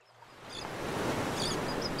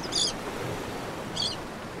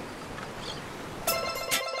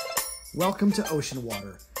Welcome to Ocean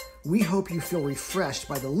Water. We hope you feel refreshed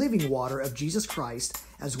by the living water of Jesus Christ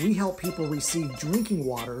as we help people receive drinking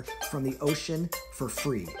water from the ocean for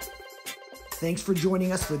free. Thanks for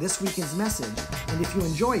joining us for this weekend's message, and if you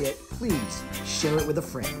enjoy it, please share it with a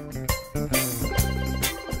friend.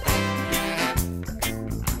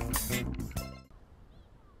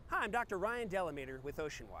 Hi, I'm Dr. Ryan Delamater with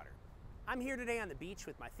Ocean Water. I'm here today on the beach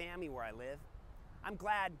with my family where I live. I'm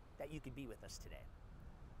glad that you could be with us today.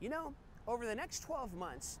 You know, over the next 12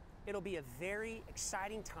 months, it'll be a very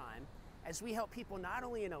exciting time as we help people not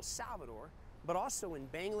only in El Salvador, but also in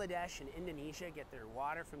Bangladesh and Indonesia get their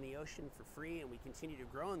water from the ocean for free, and we continue to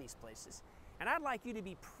grow in these places. And I'd like you to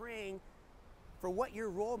be praying for what your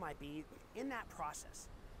role might be in that process.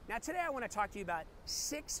 Now today I want to talk to you about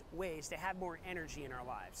 6 ways to have more energy in our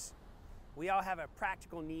lives. We all have a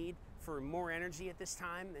practical need for more energy at this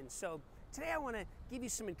time, and so today I want to give you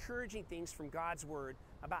some encouraging things from God's Word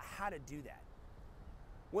about how to do that.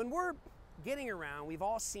 When we're getting around, we've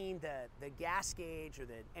all seen the gas gauge or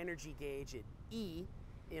the energy gauge at E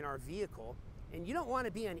in our vehicle, and you don't want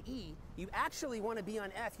to be on E, you actually want to be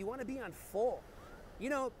on F, you want to be on full.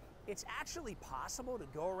 You know, it's actually possible to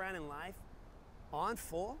go around in life on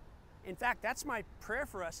full. In fact, that's my prayer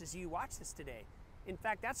for us as you watch this today. In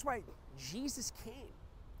fact, that's why Jesus came.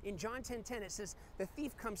 In John 10:10, it says, the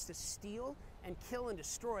thief comes to steal and kill and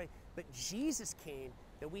destroy, but Jesus came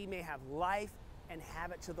that we may have life and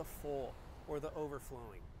have it to the full, or the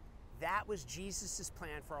overflowing. That was Jesus'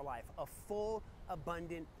 plan for our life, a full,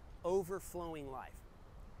 abundant, overflowing life.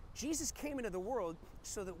 Jesus came into the world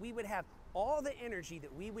so that we would have all the energy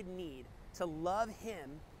that we would need to love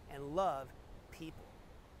Him and love people.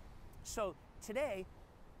 So today,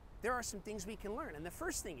 there are some things we can learn. And the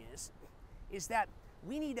first thing is that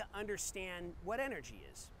we need to understand what energy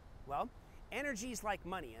is. Well, energy is like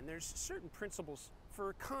money, and there's certain principles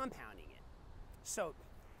for compounding it. So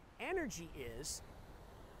energy is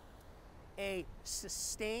a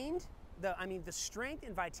sustained, the strength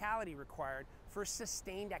and vitality required for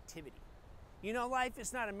sustained activity. You know, life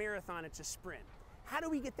is not a marathon, it's a sprint. How do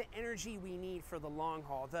we get the energy we need for the long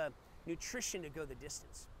haul, the nutrition to go the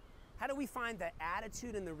distance? How do we find the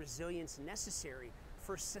attitude and the resilience necessary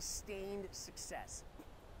for sustained success?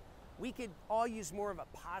 We could all use more of a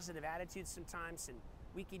positive attitude sometimes, and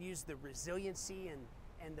we could use the resiliency and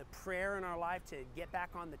the prayer in our life to get back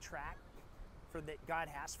on the track for that God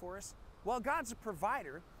has for us. Well, God's a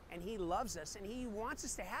provider, and He loves us, and He wants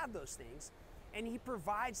us to have those things, and He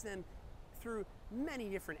provides them through many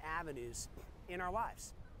different avenues in our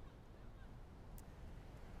lives.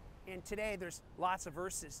 And today there's lots of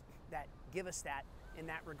verses that give us that in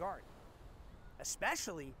that regard,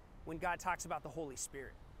 especially when God talks about the Holy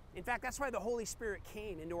Spirit. In fact, that's why the Holy Spirit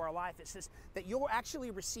came into our life. It says that you'll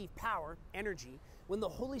actually receive power, energy, when the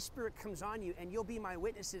Holy Spirit comes on you, and you'll be my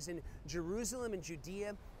witnesses in Jerusalem and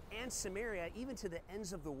Judea and Samaria, even to the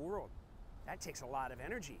ends of the world. That takes a lot of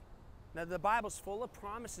energy. Now, the Bible's full of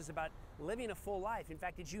promises about living a full life. In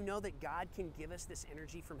fact, did you know that God can give us this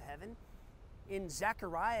energy from heaven? In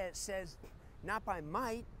Zechariah, it says, not by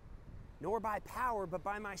might, nor by power, but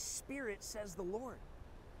by my Spirit, says the Lord.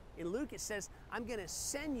 In Luke, it says, I'm going to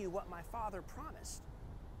send you what my Father promised.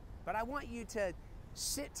 But I want you to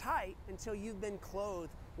sit tight until you've been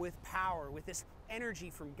clothed with power, with this energy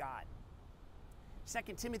from God.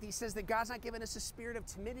 2 Timothy says that God's not given us a spirit of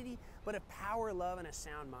timidity, but of power, love, and a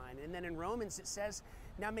sound mind. And then in Romans, it says,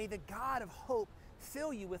 now may the God of hope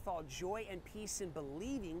fill you with all joy and peace in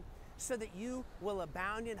believing, so that you will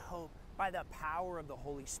abound in hope by the power of the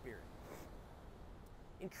Holy Spirit.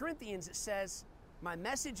 In Corinthians, it says, my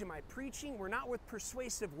message and my preaching were not with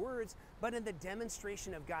persuasive words, but in the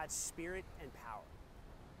demonstration of God's Spirit and power.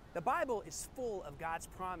 The Bible is full of God's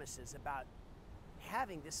promises about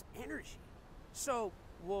having this energy. So,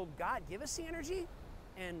 will God give us the energy?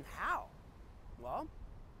 And how? Well,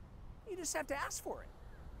 you just have to ask for it.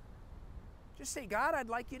 Just say, God, I'd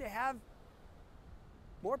like you to have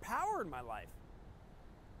more power in my life.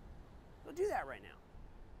 We'll do that right now.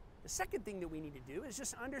 The second thing that we need to do is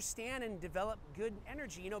just understand and develop good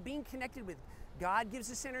energy. You know, being connected with God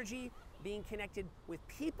gives us energy. Being connected with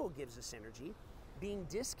people gives us energy. Being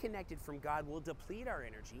disconnected from God will deplete our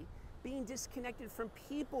energy. Being disconnected from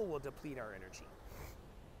people will deplete our energy.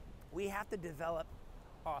 We have to develop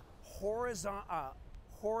a horizontal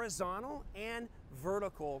and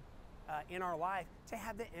vertical in our life to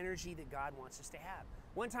have the energy that God wants us to have.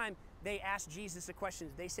 One time they asked Jesus a question.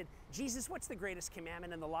 They said, Jesus, what's the greatest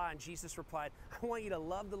commandment in the law? And Jesus replied, I want you to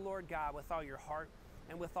love the Lord God with all your heart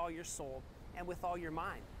and with all your soul and with all your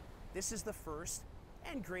mind. This is the first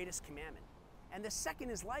and greatest commandment. And the second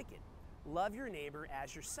is like it. Love your neighbor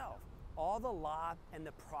as yourself. all the law and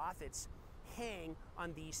the prophets hang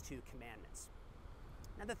on these two commandments.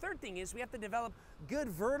 Now, the third thing is we have to develop good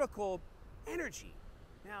vertical energy.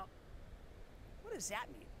 Now, what does that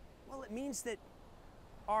mean? Well, it means that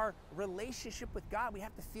our relationship with God, we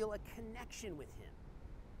have to feel a connection with Him.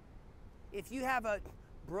 If you have a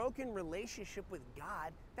broken relationship with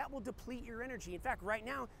God, that will deplete your energy. In fact, right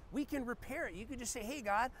now, we can repair it. You could just say, hey,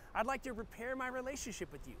 God, I'd like to repair my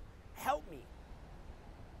relationship with you. Help me.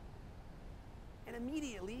 And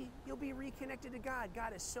immediately, you'll be reconnected to God.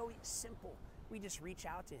 God is so simple. We just reach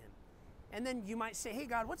out to Him. And then you might say, hey,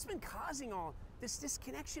 God, what's been causing all this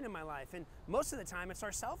disconnection in my life? And most of the time, it's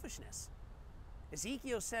our selfishness.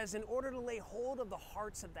 Ezekiel says, in order to lay hold of the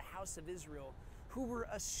hearts of the house of Israel, who were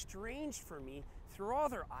estranged from me through all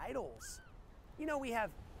their idols. You know, we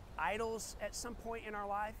have idols at some point in our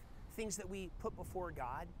life, things that we put before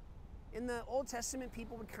God. In the Old Testament,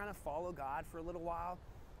 people would kind of follow God for a little while,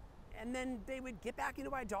 and then they would get back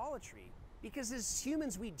into idolatry. Because as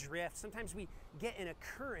humans, we drift. Sometimes we get in a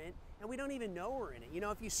current, and we don't even know we're in it. You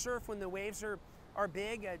know, if you surf when the waves are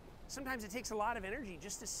big, sometimes it takes a lot of energy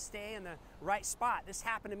just to stay in the right spot. This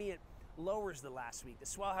happened to me at Lowers the last week. The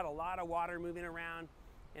swell had a lot of water moving around,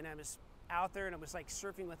 and I was out there, and it was like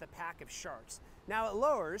surfing with a pack of sharks. Now at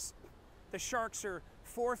Lowers, the sharks are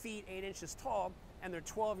 4 feet 8 inches tall, and they're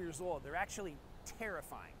 12 years old. They're actually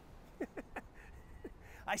terrifying.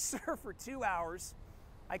 I surfed for 2 hours.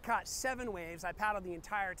 I caught 7 waves. I paddled the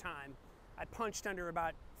entire time. I punched under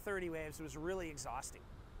about 30 waves. It was really exhausting.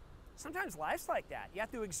 Sometimes life's like that. You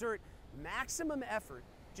have to exert maximum effort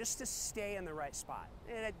just to stay in the right spot.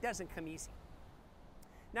 And it doesn't come easy.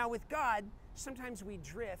 Now with God, sometimes we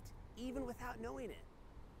drift even without knowing it.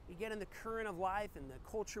 We get in the current of life and the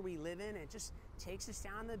culture we live in, and it just takes us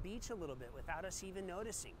down the beach a little bit without us even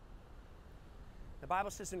noticing. The Bible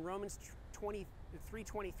says in Romans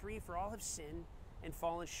 3:23, for all have sinned and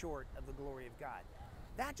fallen short of the glory of God.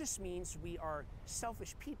 That just means we are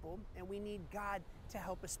selfish people, and we need God to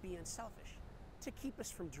help us be unselfish, to keep us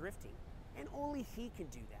from drifting. And only He can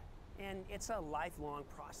do that. And it's a lifelong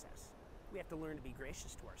process. We have to learn to be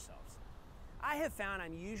gracious to ourselves. I have found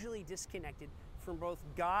I'm usually disconnected from both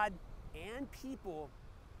God and people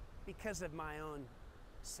because of my own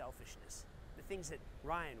selfishness, the things that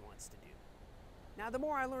Ryan wants to do. Now, the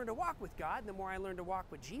more I learn to walk with God, the more I learn to walk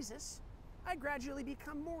with Jesus, I gradually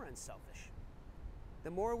become more unselfish.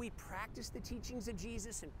 The more we practice the teachings of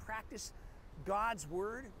Jesus and practice God's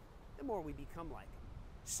word, the more we become like Him.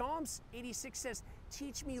 Psalms 86 says,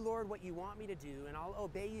 teach me, Lord, what you want me to do, and I'll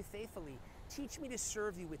obey you faithfully. Teach me to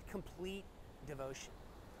serve you with complete devotion.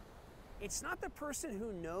 It's not the person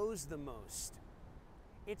who knows the most.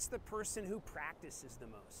 It's the person who practices the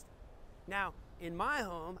most. Now, in my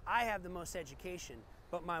home, I have the most education,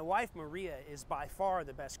 but my wife, Maria, is by far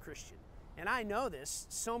the best Christian. And I know this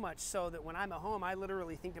so much so that when I'm at home, I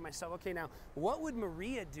literally think to myself, okay, now, what would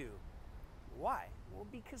Maria do? Why? Well,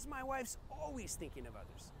 because my wife's always thinking of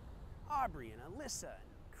others. Aubrey and Alyssa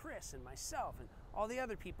and Chris and myself and all the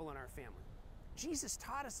other people in our family. Jesus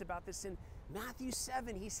taught us about this in Matthew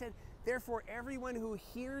 7. He said, therefore, everyone who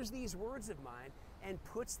hears these words of mine and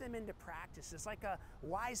puts them into practice is like a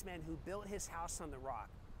wise man who built his house on the rock.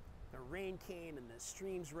 The rain came and the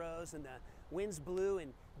streams rose and the winds blew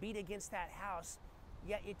and beat against that house,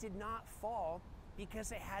 yet it did not fall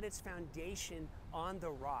because it had its foundation on the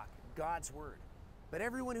rock, God's word. But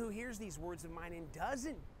everyone who hears these words of mine and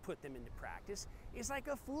doesn't put them into practice is like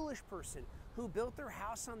a foolish person who built their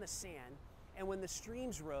house on the sand, and when the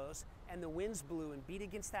streams rose and the winds blew and beat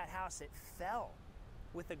against that house, it fell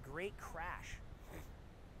with a great crash.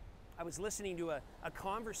 I was listening to a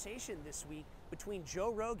conversation this week between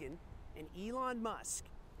Joe Rogan and Elon Musk,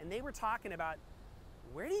 and they were talking about,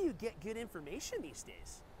 where do you get good information these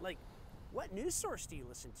days? Like, what news source do you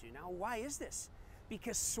listen to? Now, why is this?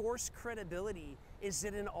 Because source credibility is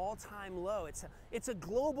at an all-time low. It's a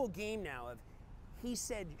global game now of he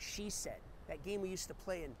said, she said, that game we used to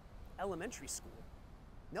play in elementary school.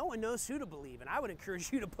 No one knows who to believe, and I would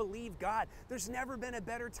encourage you to believe God. There's never been a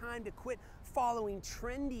better time to quit following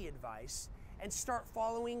trendy advice and start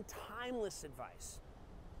following timeless advice.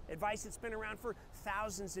 Advice that's been around for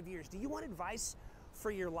thousands of years. Do you want advice for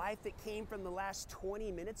your life that came from the last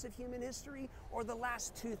 20 minutes of human history or the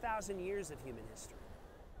last 2,000 years of human history?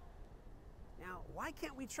 Now, why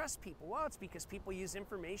can't we trust people? Well, it's because people use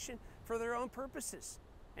information for their own purposes.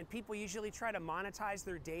 And people usually try to monetize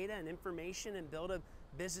their data and information and build a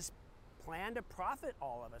business plan to profit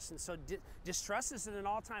all of us. And so distrust is at an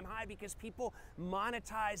all-time high because people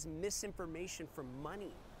monetize misinformation for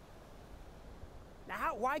money.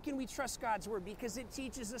 Now, why can we trust God's word? Because it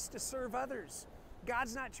teaches us to serve others.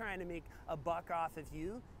 God's not trying to make a buck off of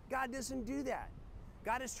you. God doesn't do that.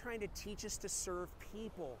 God is trying to teach us to serve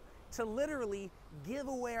people, to literally give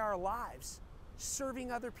away our lives,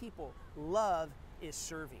 serving other people. Love is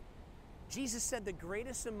serving. Jesus said, the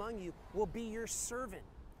greatest among you will be your servant.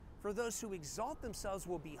 For those who exalt themselves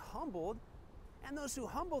will be humbled, and those who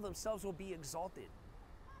humble themselves will be exalted.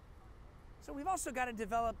 So we've also got to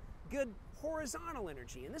develop good horizontal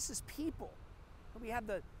energy, and this is people. We have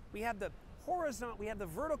the horizontal, we have the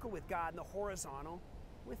vertical with God and the horizontal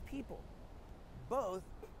with people. Both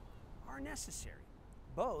are necessary.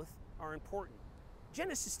 Both are important.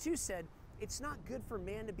 Genesis 2 said, it's not good for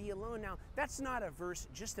man to be alone. Now, that's not a verse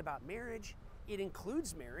just about marriage. It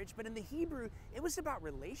includes marriage, but in the Hebrew, it was about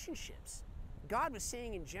relationships. God was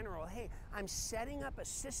saying in general, hey, I'm setting up a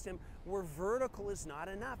system where vertical is not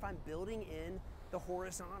enough. I'm building in the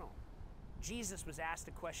horizontal. Jesus was asked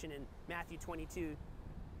a question in Matthew 22.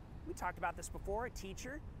 We talked about this before.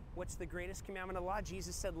 Teacher, what's the greatest commandment of the law?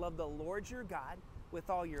 Jesus said, love the Lord your God with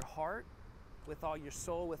all your heart, with all your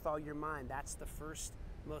soul, with all your mind. That's the first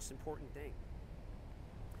most important thing.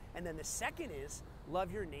 And then the second is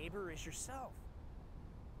love your neighbor as yourself.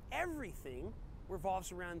 Everything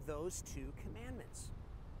revolves around those two commandments.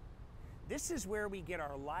 This is where we get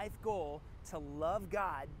our life goal to love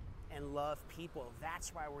God and love people.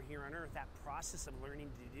 That's why we're here on earth, that process of learning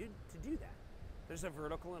to do that. There's a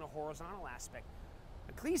vertical and a horizontal aspect.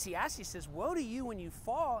 Ecclesiastes says, woe to you when you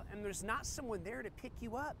fall and there's not someone there to pick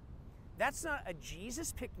you up. That's not a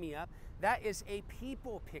Jesus pick me up, that is a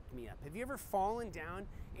people pick me up. Have you ever fallen down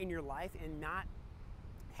in your life and not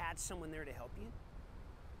had someone there to help you?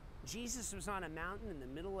 Jesus was on a mountain in the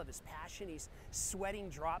middle of his passion. He's sweating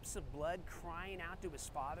drops of blood, crying out to his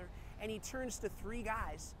Father, and he turns to three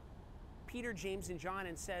guys, Peter, James, and John,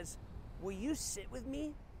 and says, will you sit with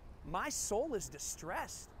me? My soul is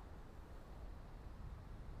distressed.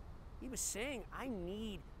 He was saying, I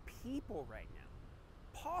need people right now.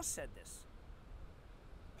 Paul said this.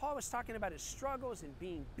 Paul was talking about his struggles and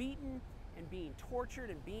being beaten and being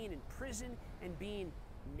tortured and being in prison and being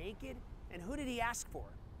naked. And who did he ask for?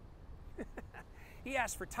 He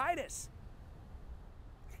asked for Titus.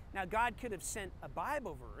 Now, God could have sent a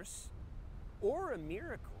Bible verse or a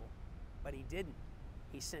miracle, but he didn't.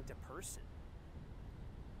 He sent a person.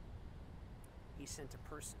 He sent a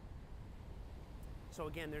person. So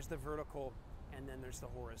again, there's the vertical and then there's the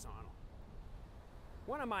horizontal.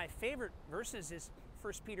 One of my favorite verses is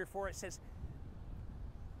 1 Peter 4. It says,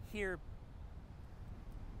 here,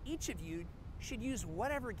 each of you should use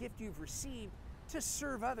whatever gift you've received to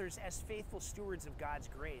serve others as faithful stewards of God's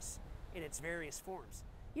grace in its various forms.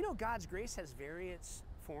 You know, God's grace has various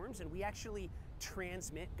forms, and we actually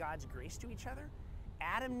transmit God's grace to each other.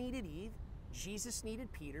 Adam needed Eve, Jesus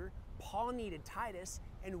needed Peter, Paul needed Titus,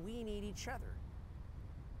 and we need each other.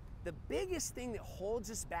 The biggest thing that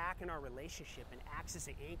holds us back in our relationship and acts as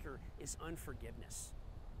an anchor is unforgiveness.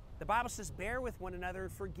 The Bible says, bear with one another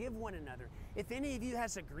and forgive one another. If any of you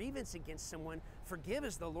has a grievance against someone, forgive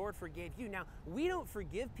as the Lord forgave you. Now, we don't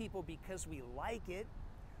forgive people because we like it.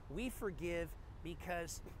 We forgive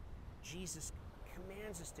because Jesus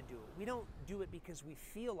commands us to do it. We don't do it because we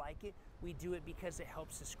feel like it. We do it because it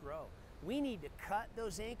helps us grow. We need to cut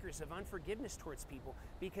those anchors of unforgiveness towards people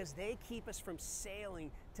because they keep us from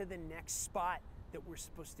sailing to the next spot that we're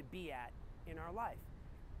supposed to be at in our life.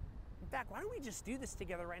 In fact, why don't we just do this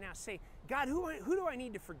together right now? Say, God, who do I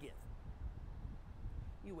need to forgive?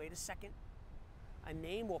 You wait a second. A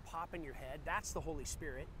name will pop in your head. That's the Holy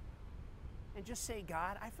Spirit. And just say,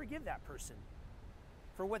 God, I forgive that person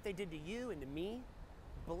for what they did to you and to me.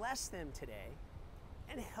 Bless them today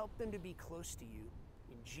and help them to be close to you.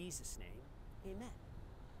 In Jesus' name, amen.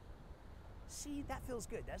 See, that feels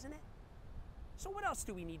good, doesn't it? So what else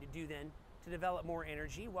do we need to do then to develop more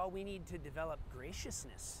energy? Well, we need to develop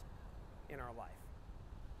graciousness in our life.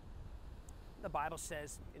 The Bible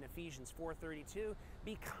says in Ephesians 4:32,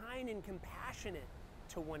 be kind and compassionate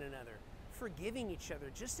to one another, forgiving each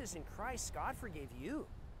other, just as in Christ God forgave you.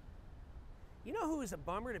 You know who is a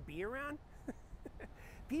bummer to be around?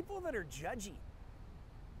 People that are judgy.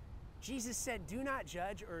 Jesus said, do not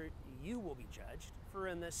judge or you will be judged. For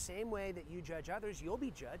in the same way that you judge others, you'll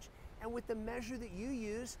be judged. And with the measure that you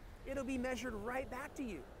use, it'll be measured right back to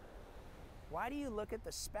you. Why do you look at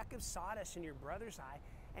the speck of sawdust in your brother's eye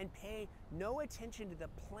and pay no attention to the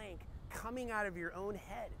plank coming out of your own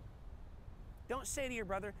head? Don't say to your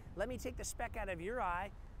brother, let me take the speck out of your eye,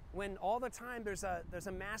 when all the time there's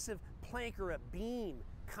a massive plank or a beam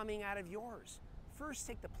coming out of yours. First,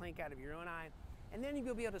 take the plank out of your own eye, and then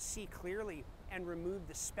you'll be able to see clearly and remove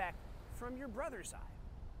the speck from your brother's eye.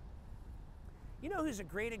 You know who's a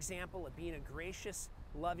great example of being a gracious,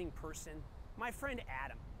 loving person? My friend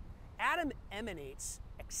Adam. Adam emanates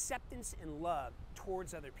acceptance and love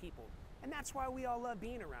towards other people, and that's why we all love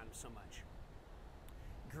being around him so much.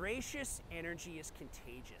 Gracious energy is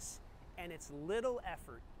contagious, and it's little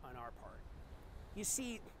effort on our part. You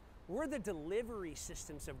see, we're the delivery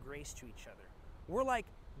systems of grace to each other. We're like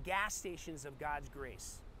gas stations of God's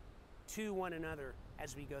grace to one another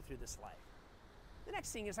as we go through this life. The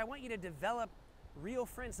next thing is I want you to develop real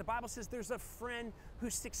friends. The Bible says there's a friend who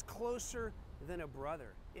sticks closer than a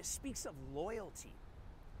brother. It speaks of loyalty.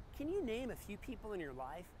 Can you name a few people in your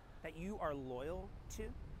life that you are loyal to?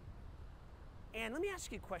 And let me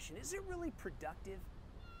ask you a question. Is it really productive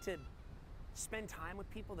to spend time with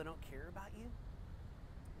people that don't care about you?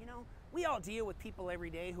 You know, we all deal with people every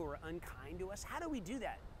day who are unkind to us. How do we do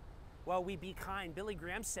that? Well, we be kind. Billy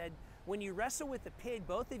Graham said, when you wrestle with a pig,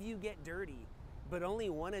 both of you get dirty, but only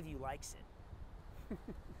one of you likes it.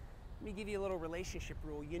 Let me give you a little relationship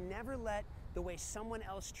rule. You never let the way someone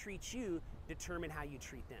else treats you determine how you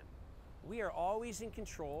treat them. We are always in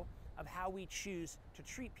control of how we choose to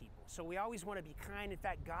treat people. So we always want to be kind. In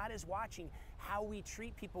fact, God is watching how we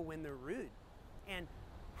treat people when they're rude. And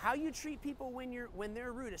how you treat people when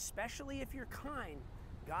they're rude, especially if you're kind,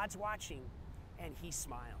 God's watching and He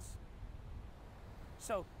smiles.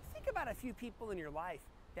 So think about a few people in your life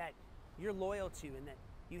that you're loyal to and that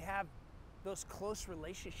you have those close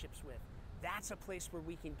relationships with. That's a place where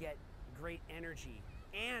we can get great energy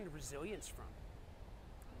and resilience from.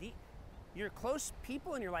 Your close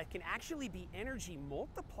people in your life can actually be energy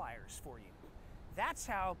multipliers for you. That's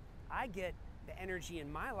how I get the energy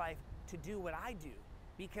in my life to do what I do,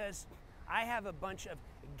 because I have a bunch of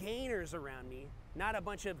gainers around me, not a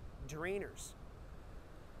bunch of drainers.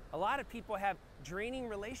 A lot of people have draining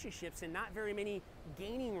relationships and not very many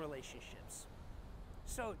gaining relationships.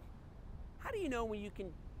 So how do you know when you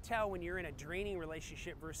can tell when you're in a draining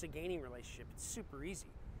relationship versus a gaining relationship? It's super easy.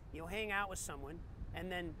 You'll hang out with someone,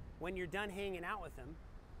 and then when you're done hanging out with them,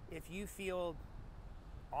 if you feel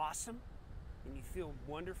awesome and you feel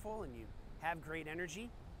wonderful and you have great energy,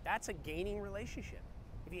 that's a gaining relationship.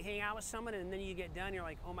 If you hang out with someone and then you get done, you're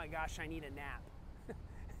like, oh my gosh, I need a nap.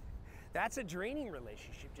 That's a draining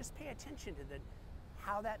relationship. Just pay attention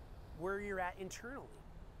to where you're at internally.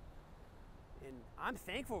 And I'm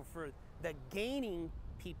thankful for the gaining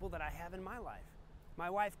people that I have in my life. My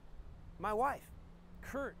wife,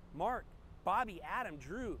 Kurt, Mark, Bobby, Adam,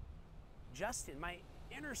 Drew, Justin, my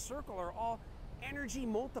inner circle are all energy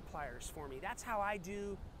multipliers for me. That's how I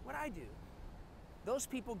do what I do. Those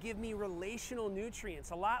people give me relational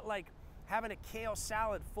nutrients, a lot like having a kale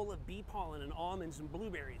salad full of bee pollen and almonds and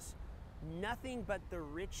blueberries. Nothing but the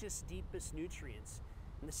richest, deepest nutrients.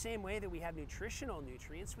 In the same way that we have nutritional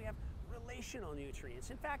nutrients, we have relational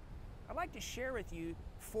nutrients. In fact, I'd like to share with you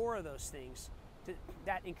 4 of those things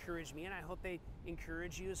that encourage me, and I hope they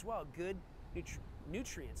encourage you as well. Good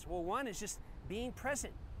nutrients. Well, one is just being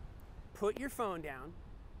present. Put your phone down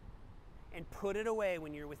and put it away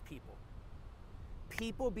when you're with people.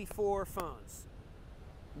 People before phones.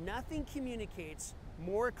 Nothing communicates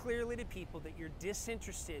more clearly to people that you're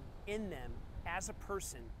disinterested in them as a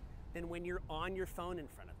person than when you're on your phone in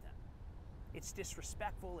front of them. It's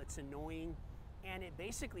disrespectful, it's annoying, and it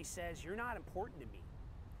basically says you're not important to me.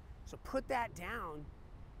 So put that down.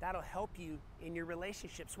 That'll help you in your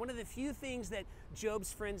relationships. One of the few things that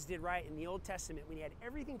Job's friends did right in the Old Testament when he had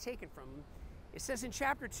everything taken from him, it says in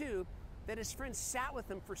chapter 2 that his friends sat with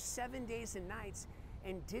him for 7 days and nights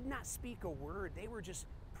and did not speak a word. They were just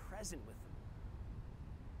present with him.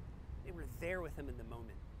 They were there with him in the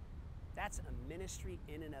moment. That's a ministry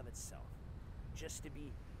in and of itself, just to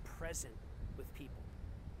be present with people.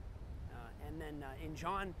 And then in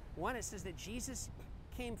John 1, it says that Jesus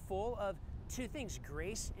came full of 2 things,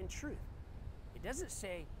 grace and truth. It doesn't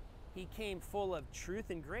say he came full of truth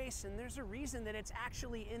and grace, and there's a reason that it's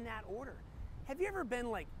actually in that order. Have you ever been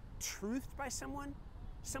like truthed by someone?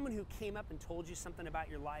 Someone who came up and told you something about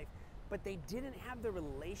your life, but they didn't have the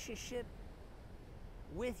relationship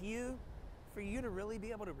with you for you to really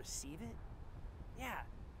be able to receive it? Yeah,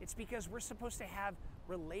 it's because we're supposed to have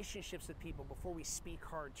relationships with people before we speak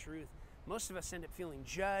hard truth. Most of us end up feeling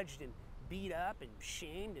judged and beat up and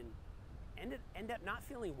shamed and end up not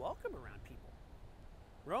feeling welcome around people.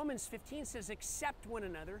 Romans 15 says, accept one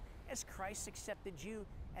another as Christ accepted you,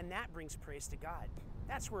 and that brings praise to God.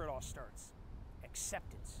 That's where it all starts.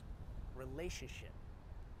 Acceptance, relationship,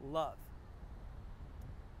 love.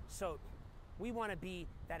 So we want to be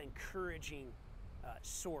that encouraging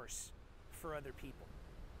source for other people.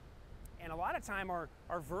 And a lot of time our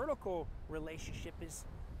vertical relationship is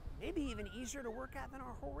maybe even easier to work at than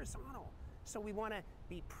our horizontal. So we want to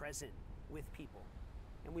be present with people,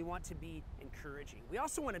 and we want to be encouraging. We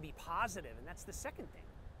also want to be positive, and that's the second thing.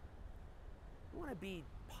 We want to be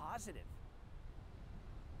positive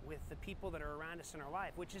with the people that are around us in our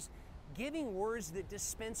life, which is giving words that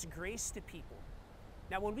dispense grace to people.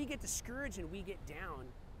 Now, when we get discouraged and we get down,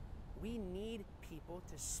 we need people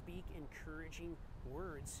to speak encouraging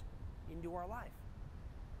words into our life.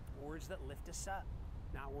 Words that lift us up,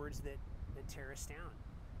 not words that tear us down.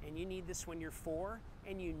 And you need this when you're 4,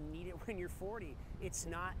 and you need it when you're 40. It's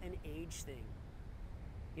not an age thing.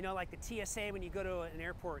 You know, like the TSA, when you go to an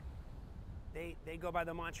airport, they go by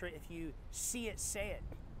the mantra, if you see it, say it.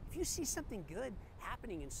 If you see something good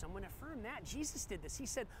happening in someone, affirm that. Jesus did this. He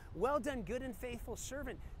said, well done, good and faithful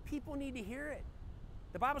servant. People need to hear it.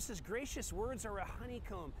 The Bible says gracious words are a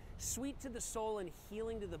honeycomb, sweet to the soul and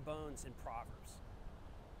healing to the bones in Proverbs.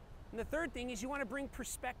 And the third thing is you want to bring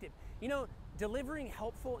perspective. You know, delivering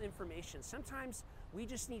helpful information. Sometimes we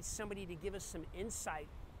just need somebody to give us some insight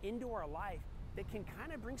into our life that can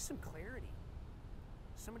kind of bring some clarity.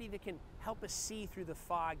 Somebody that can help us see through the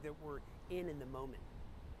fog that we're in the moment.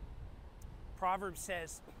 Proverbs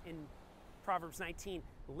says in Proverbs 19,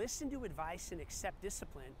 listen to advice and accept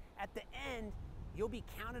discipline. At the end, you'll be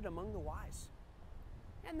counted among the wise.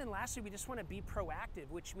 And then lastly, we just want to be proactive,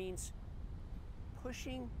 which means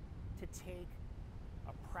pushing to take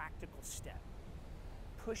a practical step,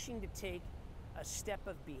 pushing to take a step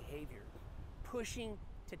of behavior, pushing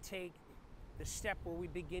to take the step where we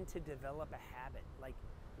begin to develop a habit, like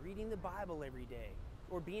reading the Bible every day,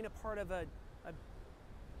 or being a part of a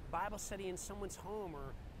Bible study in someone's home,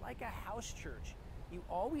 or like a house church. You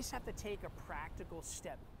always have to take a practical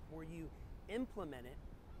step where you implement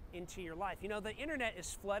it into your life. You know, the internet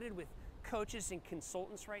is flooded with coaches and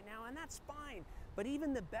consultants right now, and that's fine. But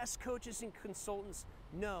even the best coaches and consultants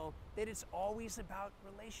know that it's always about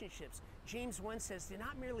relationships. James 1 says, do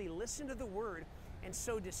not merely listen to the word and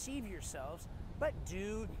so deceive yourselves, but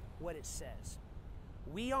do what it says.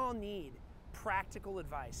 We all need practical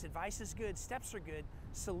advice. Advice is good, steps are good,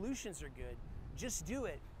 solutions are good. Just do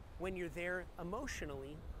it when you're there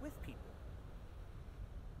emotionally with people.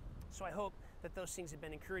 So I hope that those things have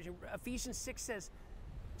been encouraging. Ephesians 6 says,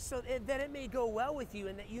 so that it may go well with you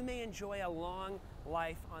and that you may enjoy a long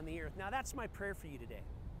life on the earth. Now that's my prayer for you today,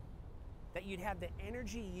 that you'd have the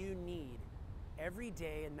energy you need every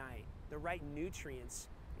day and night, the right nutrients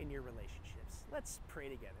in your relationships. Let's pray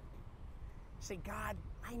together. Say, God,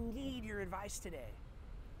 I need your advice today.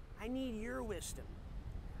 I need your wisdom.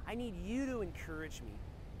 I need you to encourage me.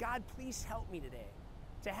 God, please help me today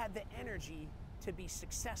to have the energy to be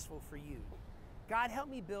successful for you. God, help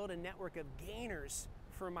me build a network of gainers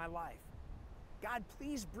for my life. God,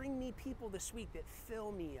 please bring me people this week that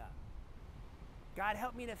fill me up. God,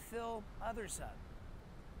 help me to fill others up.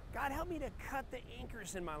 God, help me to cut the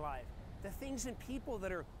anchors in my life, the things and people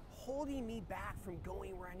that are holding me back from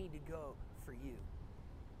going where I need to go for you.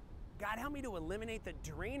 God, help me to eliminate the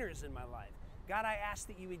drainers in my life. God, I ask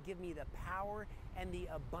that you would give me the power and the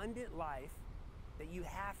abundant life that you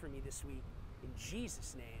have for me this week. In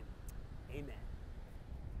Jesus' name, amen.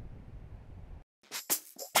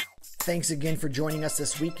 Thanks again for joining us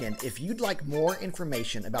this weekend. If you'd like more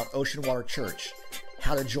information about Ocean Water Church,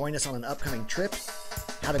 how to join us on an upcoming trip,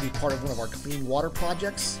 how to be part of one of our clean water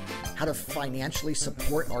projects, how to financially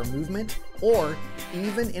support our movement, or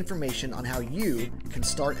even information on how you can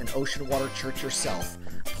start an Ocean Water Church yourself,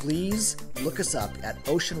 please look us up at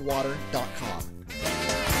oceanwater.com.